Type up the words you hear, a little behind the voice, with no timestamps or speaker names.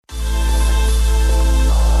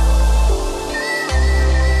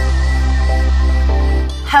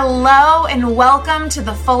Hello and welcome to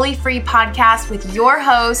the Fully Free Podcast with your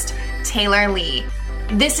host, Taylor Lee.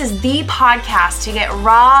 This is the podcast to get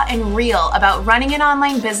raw and real about running an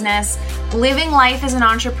online business, living life as an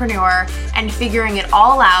entrepreneur, and figuring it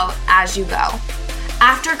all out as you go.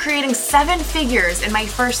 After creating 7 figures in my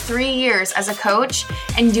first 3 years as a coach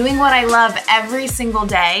and doing what I love every single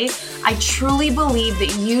day, I truly believe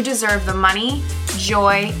that you deserve the money,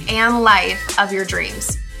 joy, and life of your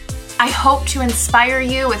dreams. I hope to inspire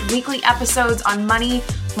you with weekly episodes on money,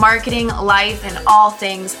 marketing, life, and all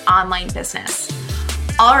things online business.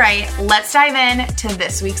 All right, let's dive in to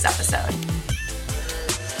this week's episode.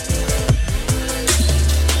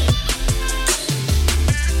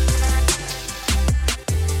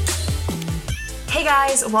 Hey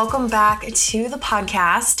guys, welcome back to the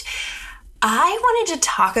podcast. I wanted to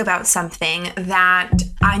talk about something that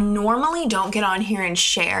I normally don't get on here and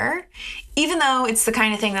share, even though it's the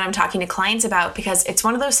kind of thing that I'm talking to clients about, because it's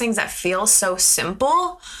one of those things that feels so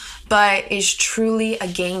simple, but is truly a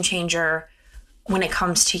game changer when it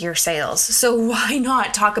comes to your sales. So why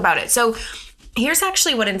not talk about it? So here's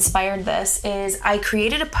actually what inspired this is I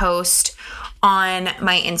created a post on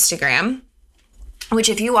my Instagram, which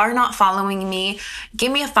if you are not following me,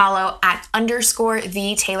 give me a follow at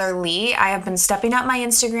 _the Taylor Lee. I have been stepping up my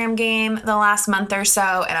Instagram game the last month or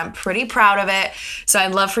so, and I'm pretty proud of it. So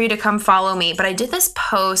I'd love for you to come follow me. But I did this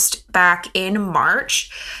post back in March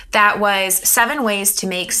that was 7 ways to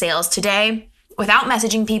make sales today without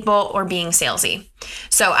messaging people or being salesy.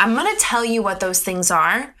 So I'm going to tell you what those things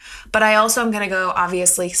are, but I also am going to go,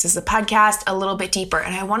 obviously, because this is a podcast, a little bit deeper.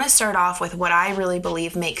 And I want to start off with what I really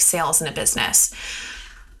believe makes sales in a business.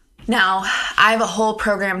 Now, I have a whole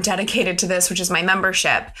program dedicated to this, which is my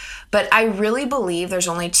membership, but I really believe there's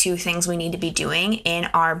only 2 things we need to be doing in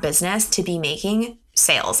our business to be making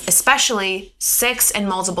sales, especially 6 and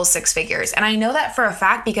multiple 6 figures. And I know that for a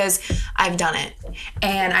fact because I've done it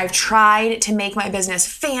and I've tried to make my business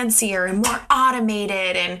fancier and more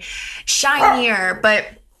automated and shinier. But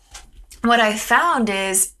what I found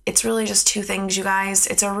is it's really just 2 things, you guys.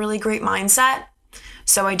 It's a really great mindset.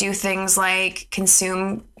 So I do things like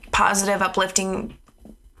consume positive, uplifting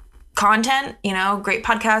content, great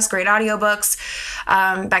podcasts, great audiobooks,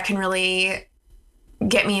 that can really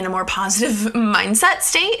get me in a more positive mindset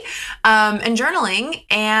state, and journaling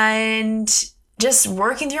and just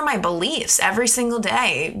working through my beliefs every single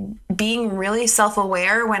day, being really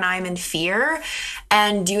self-aware when I'm in fear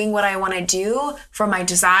and doing what I want to do for my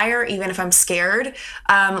desire, even if I'm scared,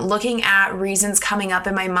 looking at reasons coming up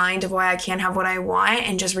in my mind of why I can't have what I want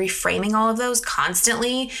and just reframing all of those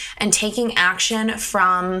constantly and taking action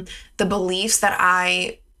from the beliefs that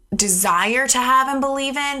I desire to have and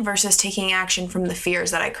believe in versus taking action from the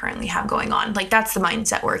fears that I currently have going on. Like, that's the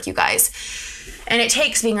mindset work, you guys. And it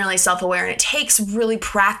takes being really self-aware, and it takes really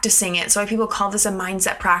practicing it. So people call this a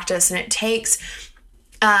mindset practice, and it takes,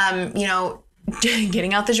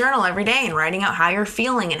 getting out the journal every day and writing out how you're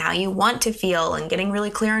feeling and how you want to feel and getting really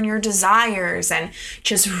clear on your desires and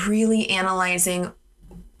just really analyzing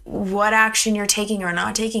what action you're taking or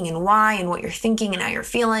not taking and why and what you're thinking and how you're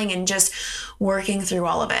feeling and just working through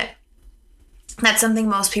all of it. That's something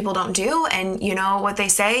most people don't do. And you know what they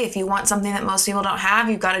say, if you want something that most people don't have,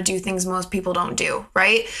 you've got to do things most people don't do,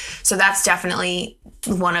 right? So that's definitely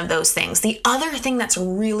one of those things. The other thing that's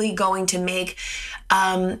really going to make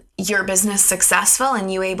your business successful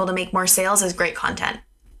and you able to make more sales is great content,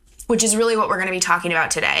 which is really what we're going to be talking about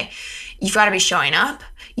today. You've got to be showing up.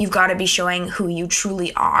 You've got to be showing who you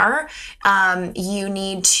truly are. You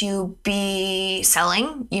need to be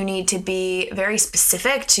selling. You need to be very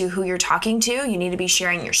specific to who you're talking to. You need to be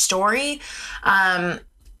sharing your story. And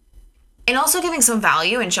also giving some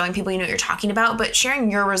value and showing people you know what you're talking about, but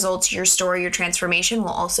sharing your results, your story, your transformation will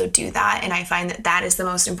also do that. And I find that that is the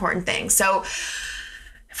most important thing. So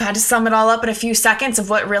if I had to sum it all up in a few seconds of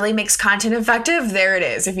what really makes content effective, there it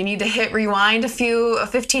is. If you need to hit rewind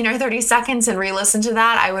 15 or 30 seconds and re-listen to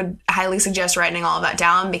that, I would highly suggest writing all of that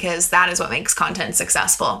down because that is what makes content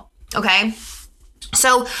successful. Okay?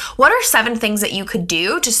 So what are 7 things that you could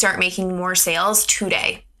do to start making more sales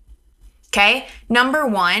today? Okay? Number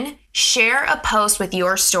 1, share a post with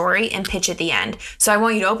your story and pitch at the end. So I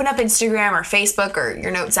want you to open up Instagram or Facebook or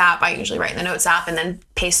your notes app. I usually write in the notes app and then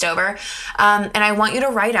paste over. And I want you to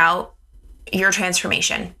write out your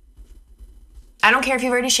transformation. I don't care if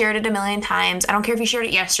you've already shared it a million times. I don't care if you shared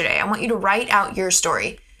it yesterday. I want you to write out your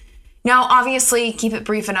story. Now, obviously, keep it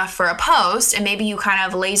brief enough for a post, and maybe you kind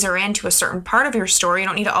of laser into a certain part of your story. You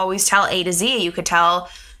don't need to always tell A to Z. You could tell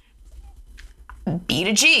B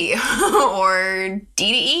to G or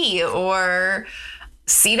D to E or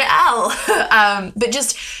C to L. But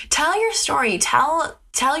just tell your story. Tell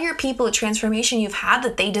Tell your people a transformation you've had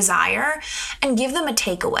that they desire and give them a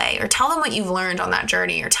takeaway, or tell them what you've learned on that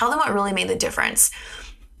journey, or tell them what really made the difference.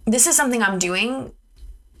 This is something I'm doing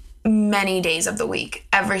many days of the week,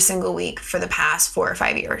 every single week for the past 4 or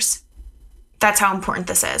 5 years. That's how important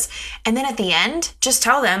this is. And then at the end, just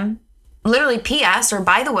tell them, literally PS, or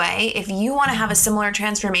by the way, if you want to have a similar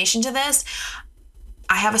transformation to this,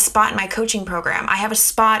 I have a spot in my coaching program. I have a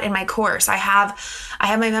spot in my course. I have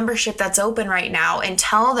my membership that's open right now, and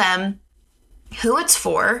tell them who it's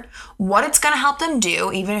for, what it's going to help them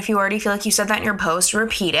do, even if you already feel like you said that in your post,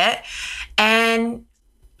 repeat it, and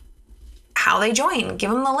how they join. Give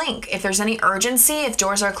them the link. If there's any urgency, if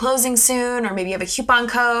doors are closing soon, or maybe you have a coupon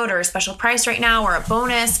code or a special price right now or a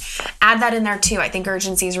bonus, add that in there too. I think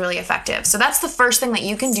urgency is really effective. So that's the first thing that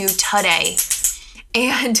you can do today.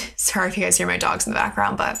 And sorry if you guys hear my dogs in the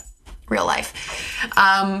background, but real life.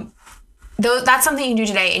 That's something you can do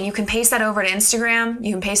today, and you can paste that over to Instagram.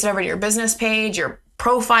 You can paste it over to your business page, your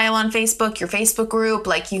profile on Facebook, your Facebook group.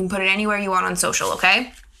 Like, you can put it anywhere you want on social,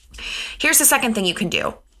 okay? Here's the second thing you can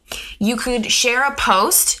do. You could share a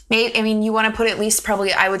post. You want to put at least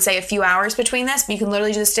probably, I would say, a few hours between this, but you can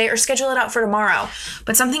literally do this today or schedule it out for tomorrow.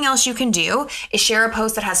 But something else you can do is share a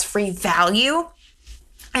post that has free value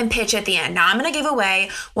and pitch at the end. Now, I'm going to give away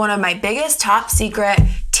one of my biggest top secret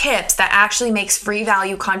tips that actually makes free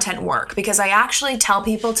value content work, because I actually tell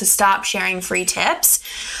people to stop sharing free tips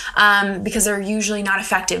because they're usually not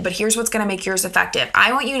effective. But here's what's going to make yours effective.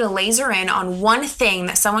 I want you to laser in on one thing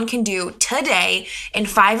that someone can do today in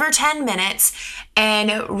 5 or 10 minutes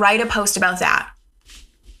and write a post about that.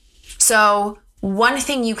 So one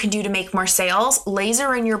thing you can do to make more sales,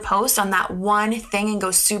 laser in your post on that one thing and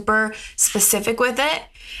go super specific with it,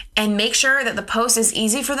 and make sure that the post is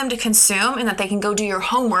easy for them to consume and that they can go do your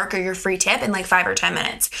homework or your free tip in like 5 or 10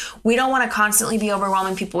 minutes. We don't want to constantly be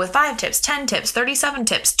overwhelming people with 5 tips, 10 tips, 37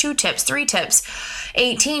 tips, 2 tips, 3 tips,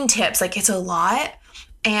 18 tips. Like, it's a lot.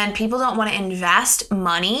 And people don't want to invest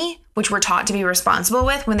money, which we're taught to be responsible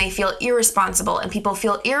with, when they feel irresponsible. And people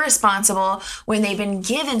feel irresponsible when they've been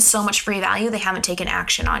given so much free value they haven't taken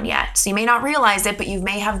action on yet. So you may not realize it, but you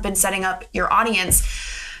may have been setting up your audience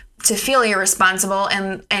to feel irresponsible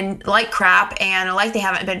and like crap and like they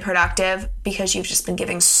haven't been productive because you've just been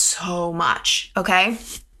giving so much, okay?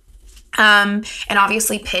 And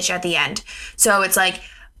obviously pitch at the end. So it's like,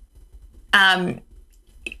 I'm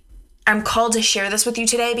called to share this with you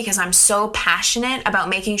today because I'm so passionate about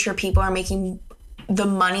making sure people are making the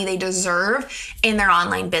money they deserve in their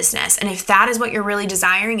online business. And if that is what you're really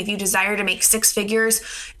desiring, if you desire to make 6 figures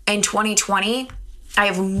in 2020, I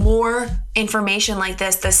have more information like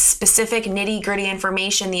this, the specific nitty-gritty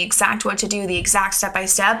information, the exact what to do, the exact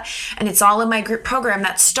step-by-step, and it's all in my group program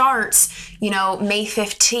that starts, May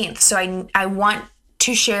 15th. So I want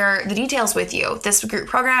to share the details with you. This group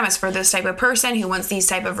program is for this type of person who wants these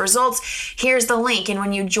type of results. Here's the link. And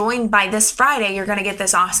when you join by this Friday, you're going to get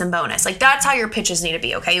this awesome bonus. Like, that's how your pitches need to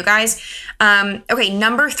be. Okay, you guys? Okay.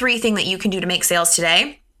 Number 3 thing that you can do to make sales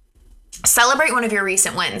today. Celebrate one of your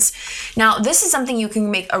recent wins. Now, this is something you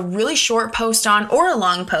can make a really short post on or a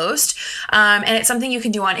long post. And it's something you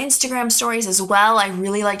can do on Instagram stories as well. I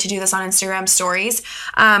really like to do this on Instagram stories.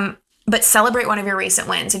 But celebrate one of your recent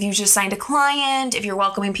wins. If you just signed a client, if you're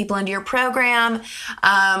welcoming people into your program,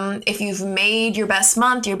 if you've made your best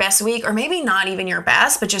month, your best week, or maybe not even your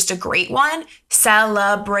best, but just a great one,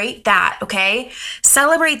 celebrate that, okay?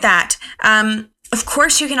 Celebrate that. Of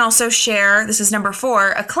course, you can also share, this is number 4,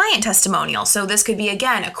 a client testimonial. So this could be,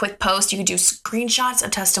 again, a quick post. You could do screenshots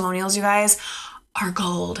of testimonials, you guys are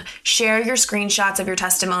gold. Share your screenshots of your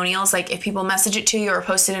testimonials. Like, if people message it to you or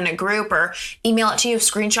post it in a group or email it to you,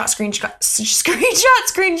 screenshot,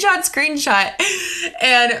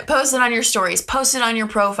 and post it on your stories, post it on your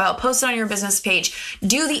profile, post it on your business page.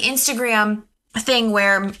 Do the Instagram thing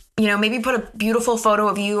where, maybe put a beautiful photo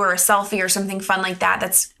of you or a selfie or something fun like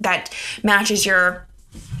that that matches your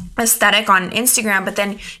aesthetic on Instagram, but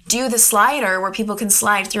then do the slider where people can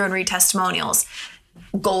slide through and read testimonials.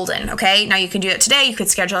 Golden, okay? Now you can do it today. You could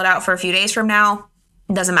schedule it out for a few days from now.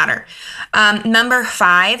 It doesn't matter. Number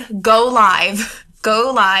 5, go live.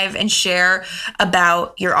 Go live and share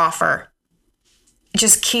about your offer.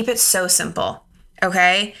 Just keep it so simple,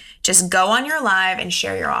 okay? Just go on your live and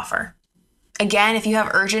share your offer. Again, if you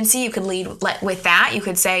have urgency, you could lead with that. You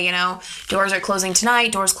could say, doors are closing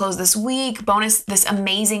tonight, doors close this week, bonus, this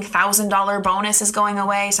amazing $1,000 bonus is going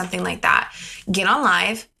away, something like that. Get on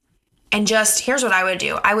live and here's what I would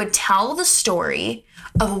do. I would tell the story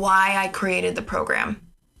of why I created the program.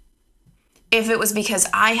 If it was because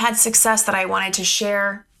I had success that I wanted to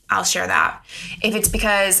share, I'll share that. If it's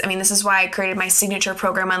because, this is why I created my signature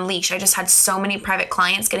program, Unleash. I just had so many private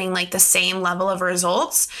clients getting like the same level of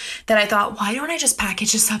results that I thought, why don't I just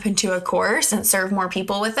package this up into a course and serve more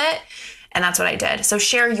people with it? And that's what I did. So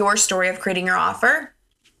share your story of creating your offer.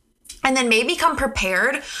 And then maybe come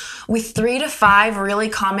prepared with 3 to 5 really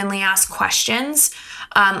commonly asked questions.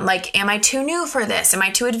 Like, am I too new for this? Am I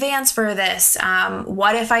too advanced for this?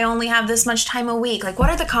 What if I only have this much time a week? Like, what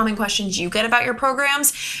are the common questions you get about your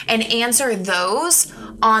programs? And answer those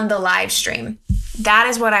on the live stream. That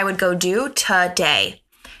is what I would go do today.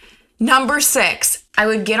 Number 6, I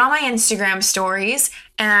would get on my Instagram stories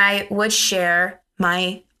and I would share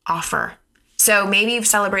my offer. So maybe you've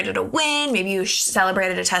celebrated a win, maybe you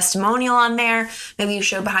celebrated a testimonial on there, maybe you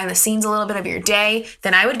showed behind the scenes a little bit of your day.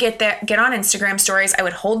 Then I would get on Instagram stories, I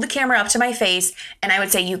would hold the camera up to my face, and I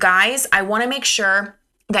would say, you guys, I want to make sure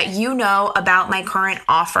that you know about my current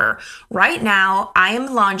offer. Right now, I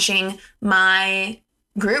am launching my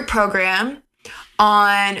group program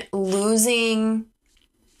on losing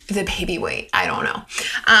the baby weight. I don't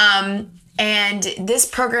know. And this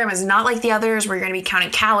program is not like the others where you're going to be counting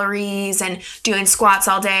calories and doing squats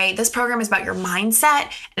all day. This program is about your mindset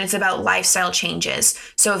and it's about lifestyle changes.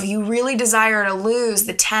 So if you really desire to lose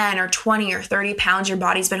the 10 or 20 or 30 pounds your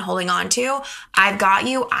body's been holding on to, I've got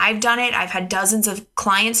you. I've done it. I've had dozens of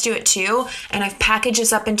clients do it too. And I've packaged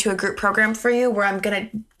this up into a group program for you where I'm going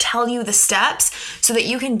to tell you the steps so that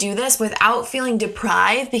you can do this without feeling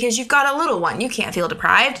deprived, because you've got a little one. You can't feel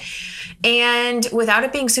deprived. And without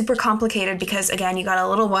it being super complicated, because again, you got a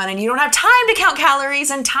little one and you don't have time to count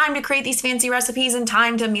calories and time to create these fancy recipes and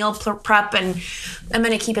time to meal prep. And I'm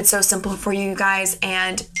going to keep it so simple for you guys.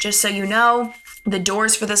 And just so you know, the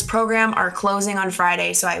doors for this program are closing on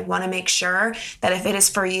Friday. So I want to make sure that if it is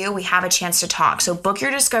for you, we have a chance to talk. So book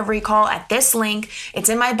your discovery call at this link. It's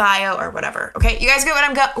in my bio or whatever. Okay. You guys get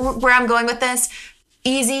where I'm going with this?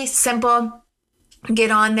 Easy, simple,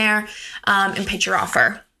 get on there and pitch your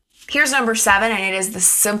offer. Here's number 7, and it is the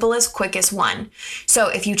simplest, quickest one. So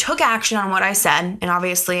if you took action on what I said, and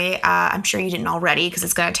obviously I'm sure you didn't already because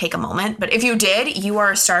it's going to take a moment, but if you did, you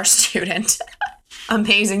are a star student.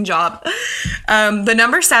 Amazing job. The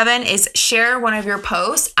number 7 is share one of your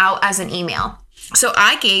posts out as an email. So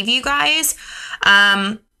I gave you guys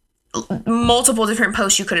multiple different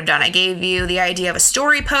posts you could have done. I gave you the idea of a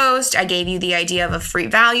story post. I gave you the idea of a free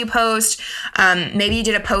value post. Maybe you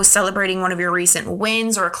did a post celebrating one of your recent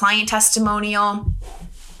wins or a client testimonial.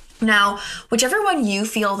 Now, whichever one you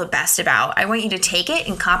feel the best about, I want you to take it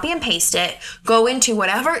and copy and paste it, go into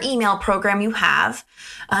whatever email program you have.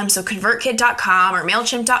 So ConvertKit.com or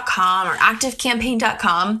MailChimp.com or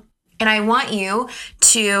ActiveCampaign.com. And I want you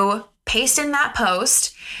to paste in that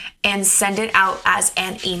post and send it out as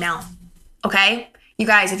an email. Okay? You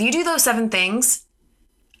guys, if you do those 7 things,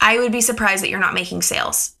 I would be surprised that you're not making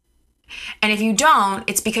sales. And if you don't,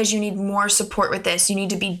 it's because you need more support with this. You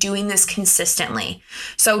need to be doing this consistently.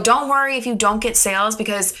 So don't worry if you don't get sales,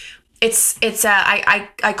 because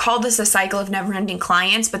I call this a cycle of never-ending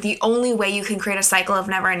clients, but the only way you can create a cycle of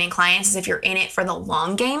never-ending clients is if you're in it for the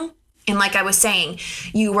long game. And like I was saying,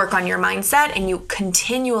 you work on your mindset and you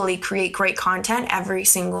continually create great content every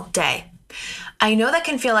single day. I know that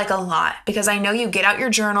can feel like a lot, because I know you get out your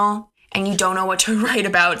journal and you don't know what to write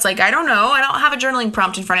about. It's like, I don't know. I don't have a journaling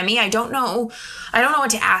prompt in front of me. I don't know what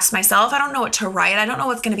to ask myself. I don't know what to write. I don't know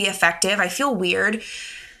what's going to be effective. I feel weird.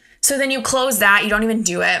 So then you close that. You don't even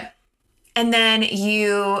do it. And then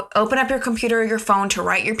you open up your computer or your phone to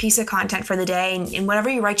write your piece of content for the day. And whatever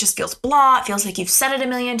you write just feels blah. It feels like you've said it a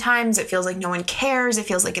million times. It feels like no one cares. It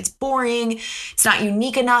feels like it's boring. It's not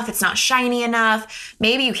unique enough. It's not shiny enough.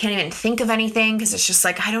 Maybe you can't even think of anything because it's just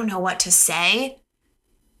like, I don't know what to say.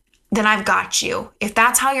 Then I've got you. If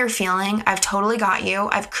that's how you're feeling, I've totally got you.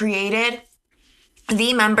 I've created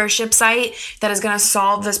the membership site that is going to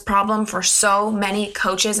solve this problem for so many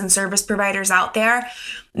coaches and service providers out there.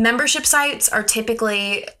 Membership sites are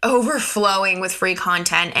typically overflowing with free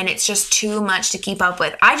content, and it's just too much to keep up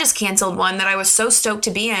with. I just canceled one that I was so stoked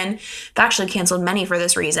to be in. I've actually canceled many for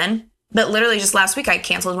this reason, but literally just last week I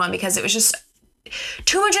canceled one because it was just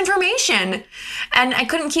too much information and I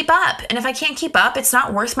couldn't keep up. And if I can't keep up, it's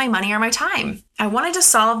not worth my money or my time. I wanted to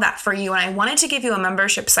solve that for you, and I wanted to give you a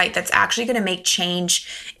membership site that's actually going to make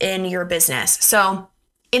change in your business. So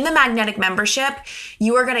in the Magnetic membership,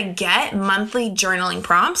 you are going to get monthly journaling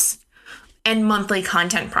prompts and monthly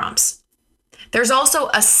content prompts. There's also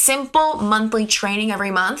a simple monthly training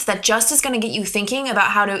every month that just is going to get you thinking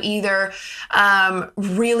about how to either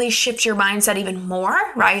really shift your mindset even more,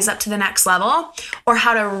 rise up to the next level, or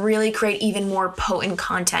how to really create even more potent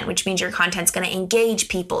content, which means your content's going to engage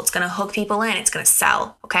people. It's going to hook people in. It's going to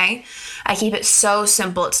sell. Okay. I keep it so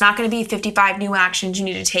simple. It's not going to be 55 new actions you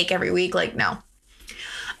need to take every week. Like, no.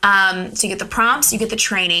 So you get the prompts, you get the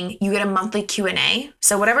training, you get a monthly Q&A.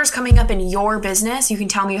 So whatever's coming up in your business, you can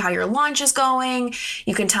tell me how your launch is going.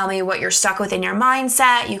 You can tell me what you're stuck with in your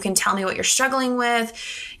mindset. You can tell me what you're struggling with.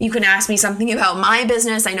 You can ask me something about my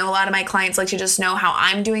business. I know a lot of my clients like to just know how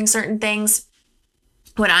I'm doing certain things,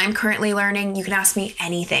 what I'm currently learning. You can ask me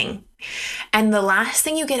anything. And the last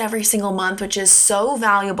thing you get every single month, which is so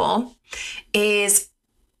valuable, is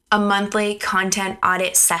a monthly content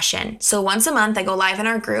audit session. So once a month, I go live in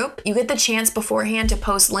our group. You get the chance beforehand to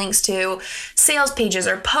post links to sales pages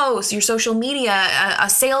or posts, your social media, a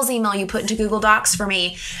sales email you put into Google Docs for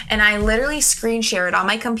me. And I literally screen share it on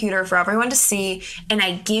my computer for everyone to see. And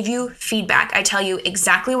I give you feedback. I tell you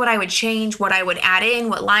exactly what I would change, what I would add in,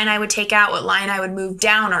 what line I would take out, what line I would move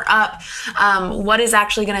down or up, what is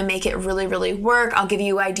actually going to make it really, really work. I'll give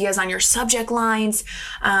you ideas on your subject lines.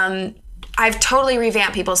 I've totally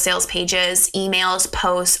revamped people's sales pages, emails,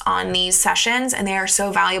 posts on these sessions, and they are so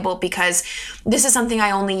valuable because this is something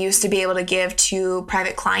I only used to be able to give to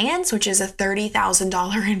private clients, which is a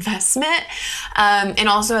 $30,000 investment, and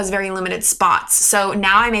also has very limited spots. So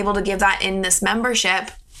now I'm able to give that in this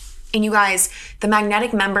membership. And you guys, the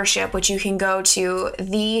magnetic membership, which you can go to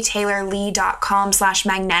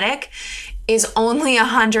thetaylorlee.com/magnetic, is only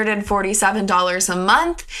 $147 a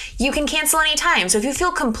month. You can cancel anytime. So if you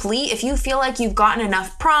feel complete, if you feel like you've gotten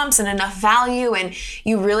enough prompts and enough value and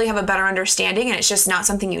you really have a better understanding and it's just not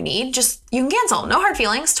something you need, you can cancel. No hard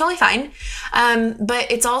feelings, totally fine.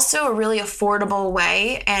 But it's also a really affordable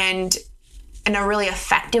way and in a really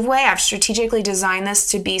effective way. I've strategically designed this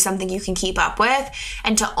to be something you can keep up with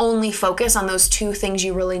and to only focus on those two things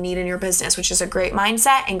you really need in your business, which is a great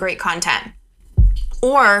mindset and great content.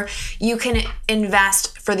 Or you can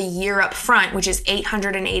invest for the year up front, which is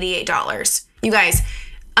 $888. You guys,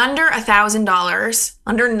 under $1,000,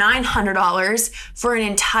 under $900 for an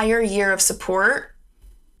entire year of support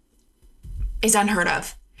is unheard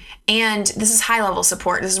of. And this is high level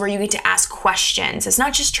support. This is where you get to ask questions. It's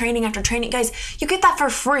not just training after training. Guys, you get that for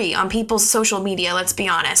free on people's social media. Let's be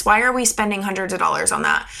honest. Why are we spending hundreds of dollars on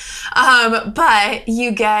that? But you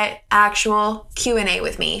get actual Q&A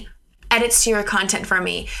with me, edits to your content from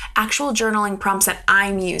me, actual journaling prompts that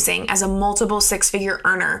I'm using as a multiple six-figure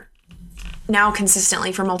earner now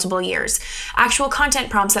consistently for multiple years, actual content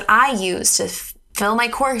prompts that I use to fill my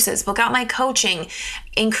courses, book out my coaching,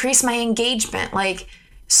 increase my engagement, like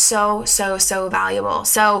so valuable.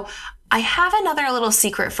 So I have another little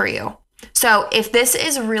secret for you. So if this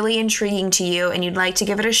is really intriguing to you and you'd like to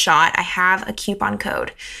give it a shot, I have a coupon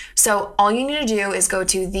code. So all you need to do is go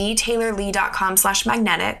to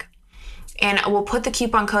thetaylorlee.com/magnetic. And we'll put the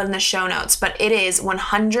coupon code in the show notes, but it is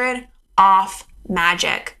 100 off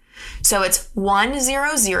magic. So it's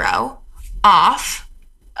 100 off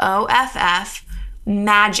OFF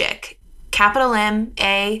magic, capital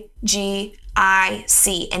MAGIC.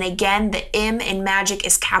 And again, the M in magic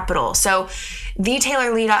is capital. So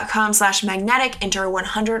thetaylorlee.com/magnetic, enter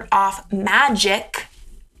 100 off magic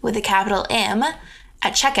with a capital M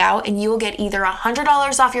at checkout, and you will get either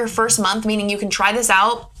 $100 off your first month, meaning you can try this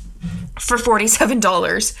out for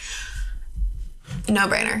 $47, no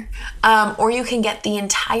brainer. Or you can get the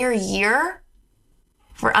entire year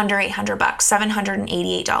for under $800,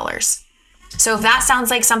 $788. So if that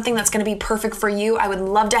sounds like something that's going to be perfect for you, I would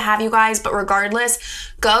love to have you guys. But regardless,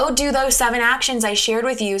 go do those 7 actions I shared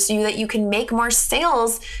with you so that you can make more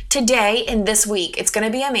sales today and this week. It's going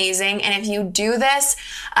to be amazing. And if you do this,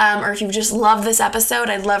 or if you just love this episode,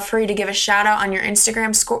 I'd love for you to give a shout out on your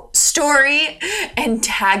Instagram story and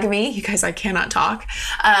tag me. You guys, I cannot talk.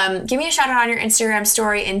 Give me a shout out on your Instagram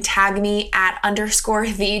story and tag me at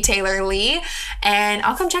 _thetaylorlee. And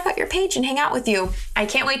I'll come check out your page and hang out with you. I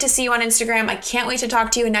can't wait to see you on Instagram. I can't wait to talk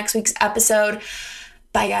to you in next week's episode.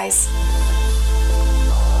 Bye, guys.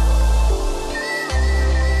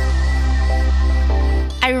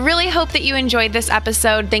 I really hope that you enjoyed this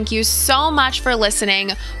episode. Thank you so much for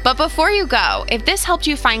listening. But before you go, if this helped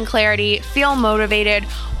you find clarity, feel motivated,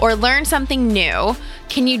 or learn something new,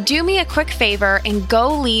 can you do me a quick favor and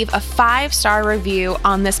go leave a 5-star review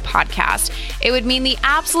on this podcast? It would mean the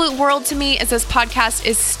absolute world to me, as this podcast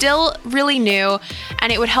is still really new,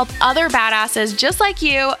 and it would help other badasses just like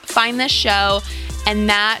you find this show. And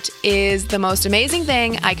that is the most amazing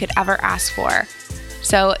thing I could ever ask for.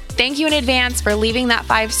 So thank you in advance for leaving that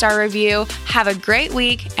 5-star review. Have a great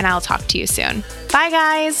week, and I'll talk to you soon. Bye,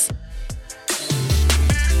 guys.